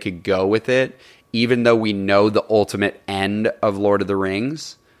where they could go with it, even though we know the ultimate end of Lord of the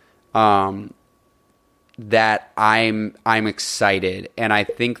Rings, that I'm excited. And I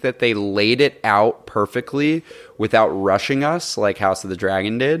think that they laid it out perfectly without rushing us like House of the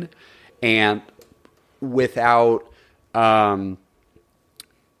Dragon did, and without trying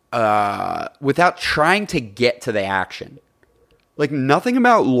to get to the action. Like, nothing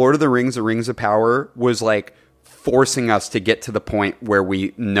about Lord of the Rings, The Rings of Power was like forcing us to get to the point where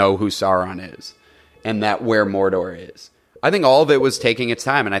we know who Sauron is and that where Mordor is. I think all of it was taking its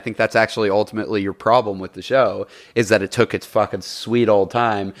time, and I think that's actually ultimately your problem with the show, is that it took its fucking sweet old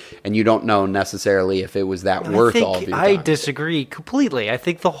time, and you don't know necessarily if it was that worth all of your time. I disagree completely. I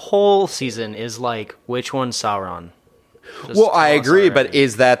think the whole season is like, which one's Sauron? Well, I agree, but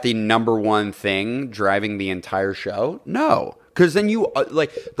is that the number one thing driving the entire show? No. Because then you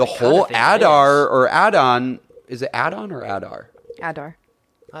like the whole Adar or Adon. Is it Adon or Adar? Adar.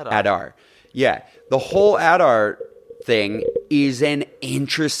 Adar. Yeah. The whole Adar thing is an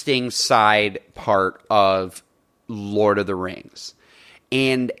interesting side part of Lord of the Rings.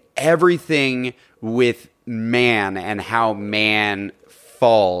 And everything with man and how man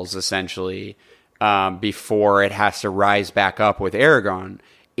falls, essentially, before it has to rise back up with Aragorn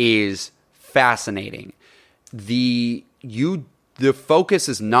is fascinating. The focus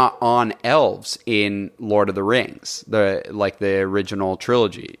is not on elves in Lord of the Rings, the original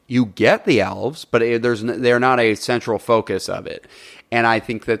trilogy. You get the elves, but they're not a central focus of it. And I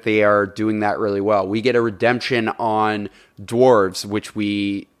think that they are doing that really well. We get a redemption on dwarves, which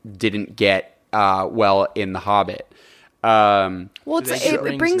we didn't get well in The Hobbit. Well,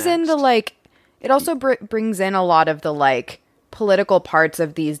 it brings in the it also brings in a lot of the political parts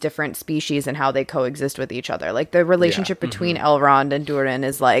of these different species and how they coexist with each other. Like the relationship between Elrond and Durin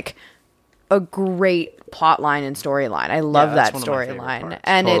is a great plot line and storyline. I love that storyline,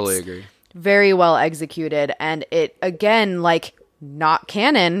 and totally it's agree. very well executed. And it again, not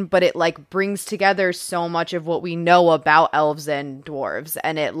canon, but it brings together so much of what we know about elves and dwarves,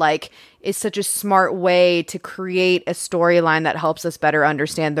 and it is such a smart way to create a storyline that helps us better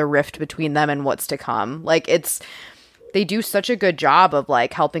understand the rift between them and what's to come. They do such a good job of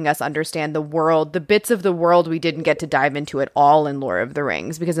helping us understand the world, the bits of the world we didn't get to dive into at all in Lord of the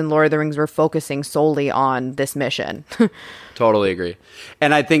Rings, because in Lord of the Rings we're focusing solely on this mission. Totally agree.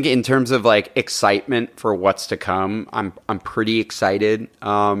 And I think in terms of excitement for what's to come, I'm pretty excited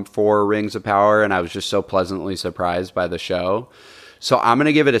for Rings of Power, and I was just so pleasantly surprised by the show. So I'm going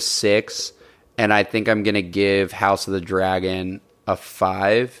to give it a 6, and I think I'm going to give House of the Dragon a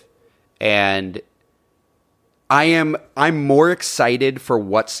 5. And I'm more excited for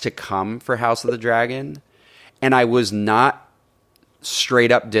what's to come for House of the Dragon, and I was not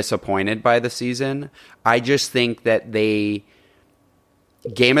straight up disappointed by the season. I just think that Game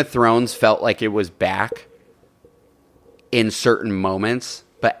of Thrones felt like it was back in certain moments,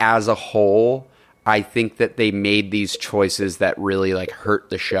 but as a whole, I think that they made these choices that really hurt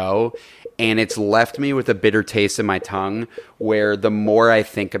the show, and it's left me with a bitter taste in my tongue, where the more I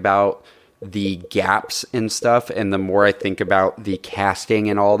think about the gaps and stuff, and the more I think about the casting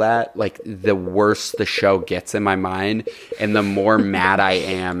and all that, the worse the show gets in my mind, and the more mad I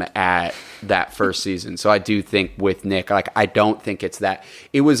am at that first season. So I do think with Nick, I don't think it's that.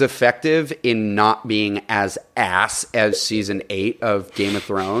 It was effective in not being as ass as season 8 of Game of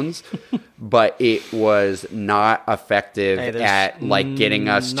Thrones, but it was not effective at getting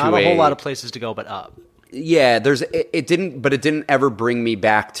us not to a whole lot of places to go but up. Yeah, it didn't ever bring me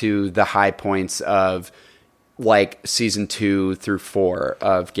back to the high points of season 2 through 4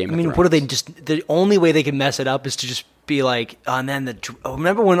 of Game of Thrones. What are they the only way they can mess it up is to just be and then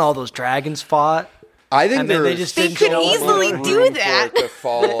remember when all those dragons fought? I think they could easily do that.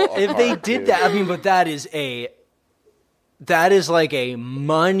 If they did that, but that is a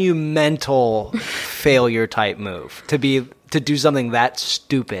monumental failure type move to do something that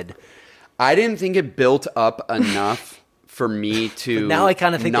stupid. I didn't think it built up enough for me to now I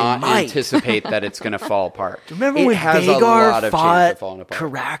kind of think not they might. anticipate that it's going to fall apart. Remember when Vhagar fought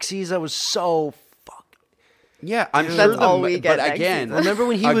Caraxes? That was so Yeah, I'm sure. That's all we get. But again, remember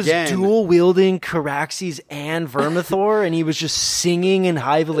when he was dual wielding Caraxes and Vermithor, and he was just singing in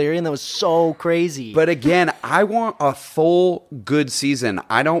High Valyrian? That was so crazy. But again, I want a full good season.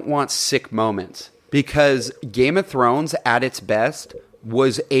 I don't want sick moments, because Game of Thrones at its best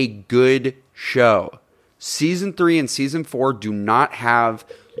was a good show. Season 3 and season 4 do not have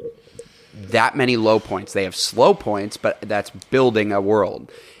that many low points. They have slow points, but that's building a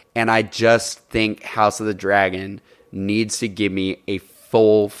world. And I just think House of the Dragon needs to give me a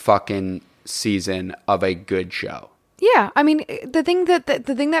full fucking season of a good show. Yeah, the thing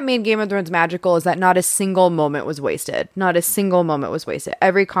that made Game of Thrones magical is that not a single moment was wasted. Not a single moment was wasted.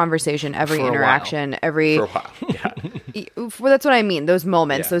 Every conversation, every interaction, For a while. Yeah. That's what I mean. Those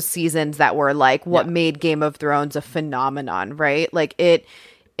moments, those seasons that were what made Game of Thrones a phenomenon, right? It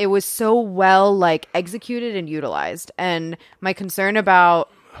was so well executed and utilized. And my concern about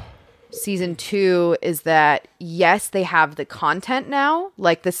season 2 is that yes, they have the content now,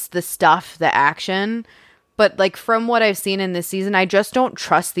 the stuff, the action. But from what I've seen in this season, I just don't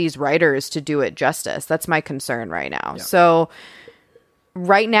trust these writers to do it justice. That's my concern right now. Yeah. So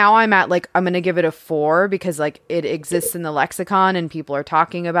right now I'm at I'm going to give it a 4 because it exists in the lexicon and people are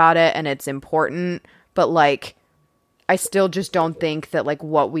talking about it and it's important. But I still just don't think that like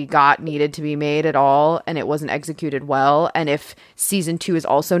what we got needed to be made at all, and it wasn't executed well. And if season 2 is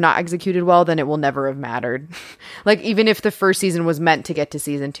also not executed well, then it will never have mattered. Like even if the first season was meant to get to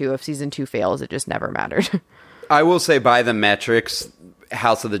season 2, if season 2 fails, it just never mattered. I will say by the metrics,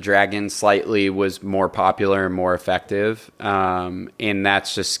 House of the Dragon slightly was more popular and more effective. And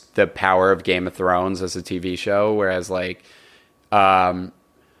that's just the power of Game of Thrones as a TV show. Whereas like,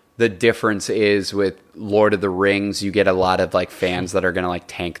 the difference is with Lord of the Rings, you get a lot of like fans that are going to like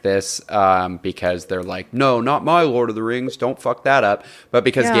tank this, because they're like, no, not my Lord of the Rings. Don't fuck that up. But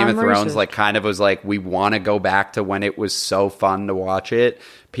because Game of Thrones like kind of was like, we want to go back to when it was so fun to watch it.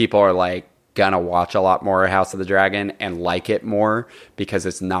 People are like, gonna watch a lot more House of the Dragon and like it more because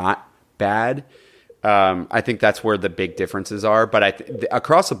it's not bad. I think that's where the big differences are. But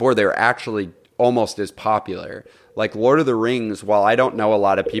across the board, they're actually almost as popular. Like Lord of the Rings, while I don't know a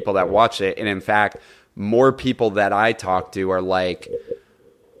lot of people that watch it, and in fact, more people that I talk to are like,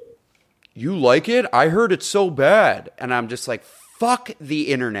 you like it? I heard it's so bad. And I'm just like, fuck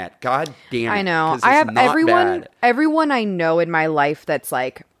the internet. God damn it. I know. I have everyone I know in my life that's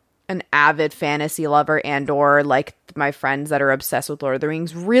like an avid fantasy lover and or like my friends that are obsessed with Lord of the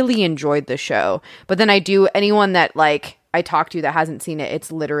Rings really enjoyed the show. But then anyone that like I talk to that hasn't seen it,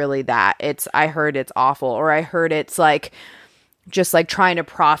 it's literally that. I heard it's awful, or I heard it's like just like trying to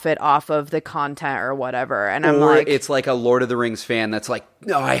profit off of the content or whatever. And I'm like, it's like a Lord of the Rings fan that's like,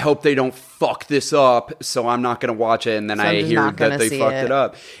 no, I hope they don't fuck this up, so I'm not going to watch it. And then I hear that they fucked it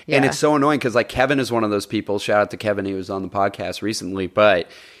up. Yeah. And it's so annoying because like Kevin is one of those people. Shout out to Kevin. He was on the podcast recently, but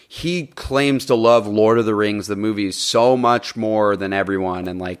he claims to love Lord of the Rings, the movies, so much more than everyone.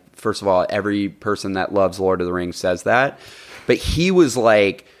 And like, first of all, every person that loves Lord of the Rings says that. But he was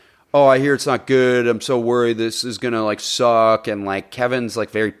like, oh, I hear it's not good. I'm so worried this is going to like suck. And like Kevin's like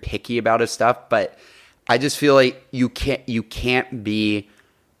very picky about his stuff. But I just feel like you can't be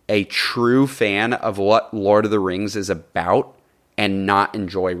a true fan of what Lord of the Rings is about and not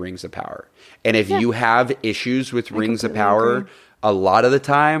enjoy Rings of Power. And if you have issues with Rings of Power, agree. A lot of the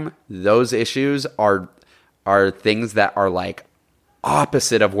time, those issues are things that are like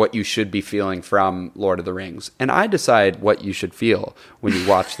opposite of what you should be feeling from Lord of the Rings. And I decide what you should feel when you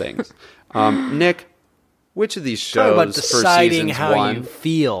watch things. Nick, which of these shows about deciding for seasons how 1? You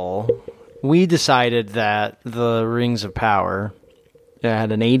feel, we decided that the Rings of Power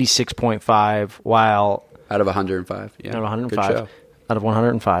had an 86.5, while out of 105. Yeah, out of 105. Out of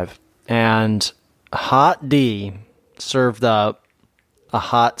 105. And Hot D served up a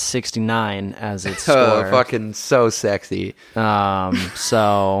hot 69 as its score. Oh, fucking so sexy.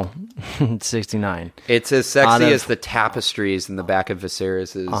 So 69. It's as sexy as the tapestries in the back of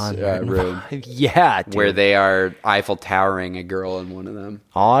Viserys' room. Yeah, dude. Where they are Eiffel Towering a girl in one of them.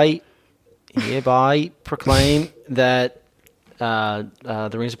 I hereby proclaim that the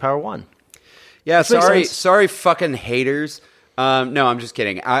Rings of Power won. Yeah, sorry fucking haters. No, I'm just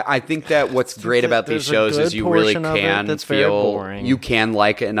kidding. I think that what's great about these shows is you really can feel you can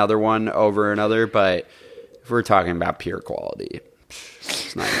like another one over another, but if we're talking about pure quality,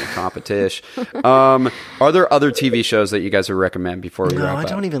 it's not even a competition. Are there other TV shows that you guys would recommend before we wrap up? No, I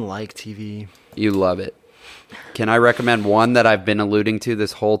don't even like TV. You love it. Can I recommend one that I've been alluding to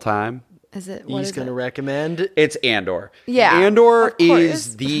this whole time? Is it? He's going to recommend? It's Andor. Yeah, Andor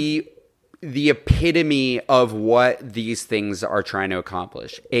is the epitome of what these things are trying to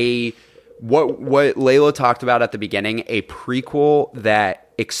accomplish. What Layla talked about at the beginning, a prequel that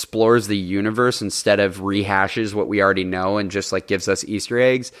explores the universe instead of rehashes what we already know and just like gives us Easter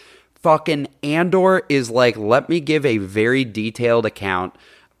eggs. Fucking Andor is like, let me give a very detailed account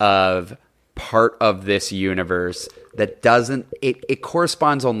of part of this universe that doesn't, it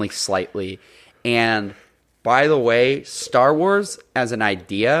corresponds only slightly. And by the way, Star Wars as an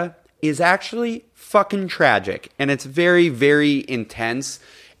idea is actually fucking tragic, and it's very, very intense.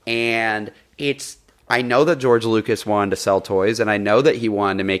 And I know that George Lucas wanted to sell toys, and I know that he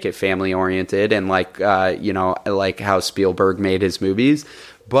wanted to make it family oriented and like like how Spielberg made his movies,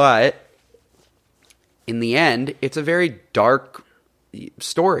 but in the end it's a very dark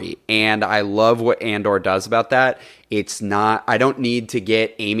story, and I love what Andor does about that. It's not, I don't need to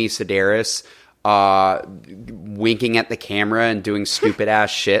get Amy Sedaris winking at the camera and doing stupid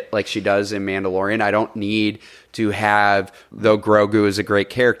ass shit like she does in Mandalorian. I don't need to have, though Grogu is a great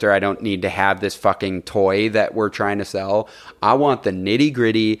character, I don't need to have this fucking toy that we're trying to sell. I want the nitty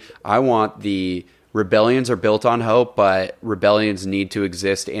gritty. I want the rebellions are built on hope, but rebellions need to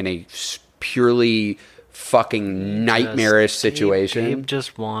exist in a purely fucking nightmarish situation. Gabe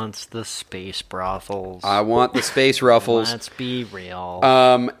just wants the space brothels. I want the space ruffles. Let's be real.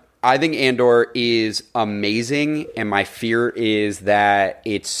 I think Andor is amazing, and my fear is that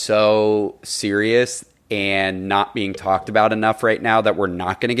it's so serious and not being talked about enough right now that we're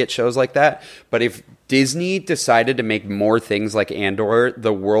not going to get shows like that. But if Disney decided to make more things like Andor,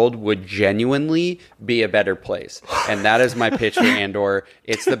 the world would genuinely be a better place. And that is my pitch for Andor.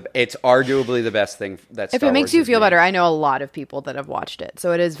 It's arguably the best thing that Star If it makes Wars you has feel made. better, I know a lot of people that have watched it,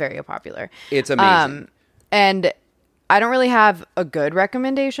 so it is very popular. It's amazing. And I don't really have a good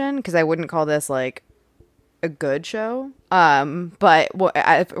recommendation because I wouldn't call this like a good show. But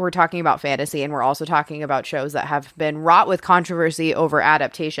if we're talking about fantasy and we're also talking about shows that have been wrought with controversy over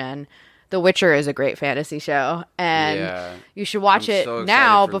adaptation, The Witcher is a great fantasy show, and you should watch it so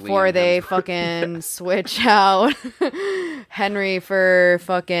now excited for before Liam they Hemsworth. fucking switch out Henry for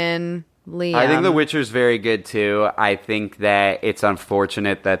fucking Liam. I think The Witcher's very good too. I think that it's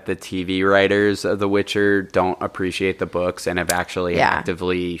unfortunate that the TV writers of The Witcher don't appreciate the books and have actually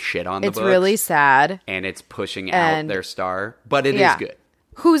actively shit on the books. It's really sad. And it's pushing out their star. But it is good.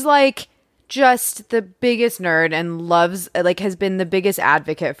 Who's like just the biggest nerd and loves, like, has been the biggest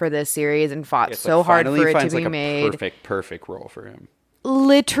advocate for this series and fought so hard for it to be made. Perfect role for him.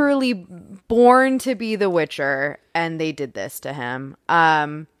 Literally born to be The Witcher, and they did this to him.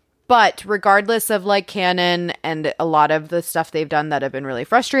 But regardless of like canon and a lot of the stuff they've done that have been really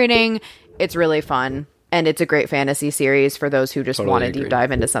frustrating, it's really fun. And it's a great fantasy series for those who just want to deep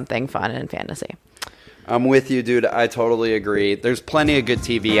dive into something fun and fantasy. I'm with you, dude. I totally agree. There's plenty of good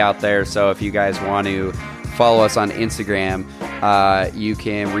TV out there. So if you guys want to follow us on Instagram, you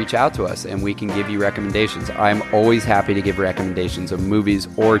can reach out to us and we can give you recommendations. I'm always happy to give recommendations of movies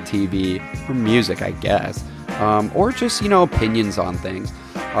or TV or music, I guess. Or just, opinions on things.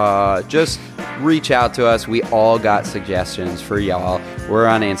 Just reach out to us. We all got suggestions for y'all. We're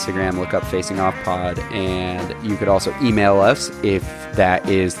on Instagram. Look up Facing Off Pod. And you could also email us if that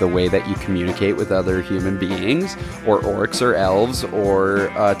is the way that you communicate with other human beings or orcs or elves or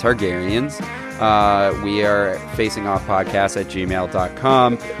Targaryens. We are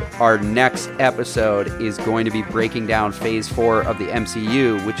facingoffpodcast@gmail.com. Our next episode is going to be breaking down Phase 4 of the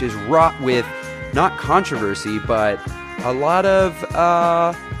MCU, which is wrought with not controversy, but a lot of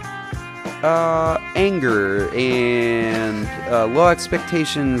anger and low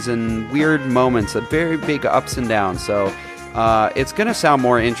expectations and weird moments, a very big ups and downs. So it's going to sound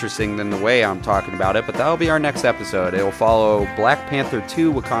more interesting than the way I'm talking about it, but that'll be our next episode. It'll follow Black Panther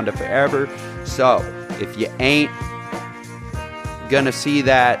 2, Wakanda Forever. So if you ain't going to see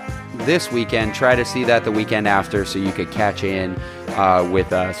that this weekend, try to see that the weekend after so you could catch in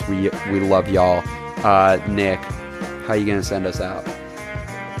with us. We love y'all. Nick, how you going to send us out?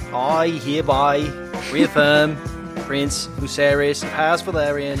 I hereby reaffirm Prince Viserys as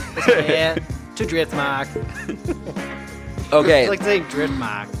Valerian is heir to Driftmark. Okay. It's like saying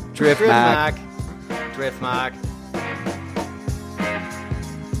Driftmark. Driftmark. Driftmark.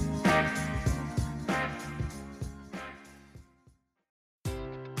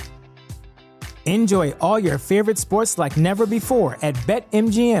 Enjoy all your favorite sports like never before at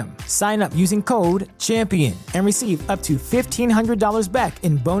BetMGM. Sign up using code CHAMPION and receive up to $1,500 back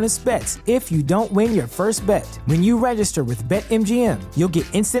in bonus bets if you don't win your first bet. When you register with BetMGM, you'll get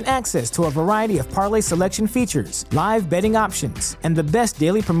instant access to a variety of parlay selection features, live betting options, and the best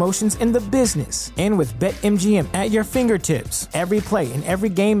daily promotions in the business. And with BetMGM at your fingertips, every play and every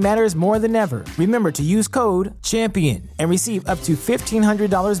game matters more than ever. Remember to use code CHAMPION and receive up to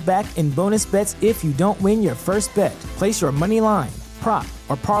 $1,500 back in bonus bets if you don't win your first bet. Place your money line, prop,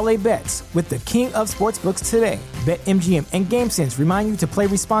 or parlay bets with the king of sportsbooks today. BetMGM and GameSense remind you to play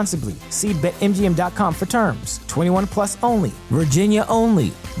responsibly. See BetMGM.com for terms. 21 plus only. Virginia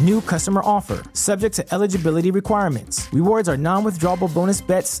only. New customer offer. Subject to eligibility requirements. Rewards are non-withdrawable bonus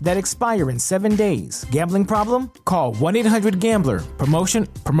bets that expire in 7 days. Gambling problem? Call 1-800-GAMBLER.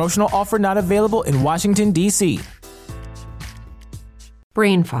 Promotional offer not available in Washington, D.C.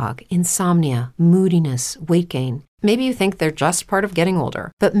 Brain fog, insomnia, moodiness, weight gain. Maybe you think they're just part of getting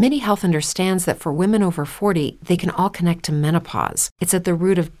older, but MIDI Health understands that for women over 40, they can all connect to menopause. It's at the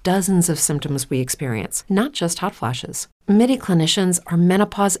root of dozens of symptoms we experience, not just hot flashes. MIDI clinicians are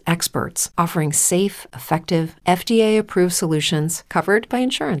menopause experts, offering safe, effective, FDA-approved solutions covered by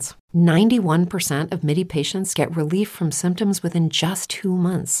insurance. 91% of MIDI patients get relief from symptoms within just 2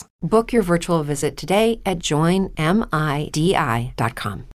 months. Book your virtual visit today at joinmidi.com.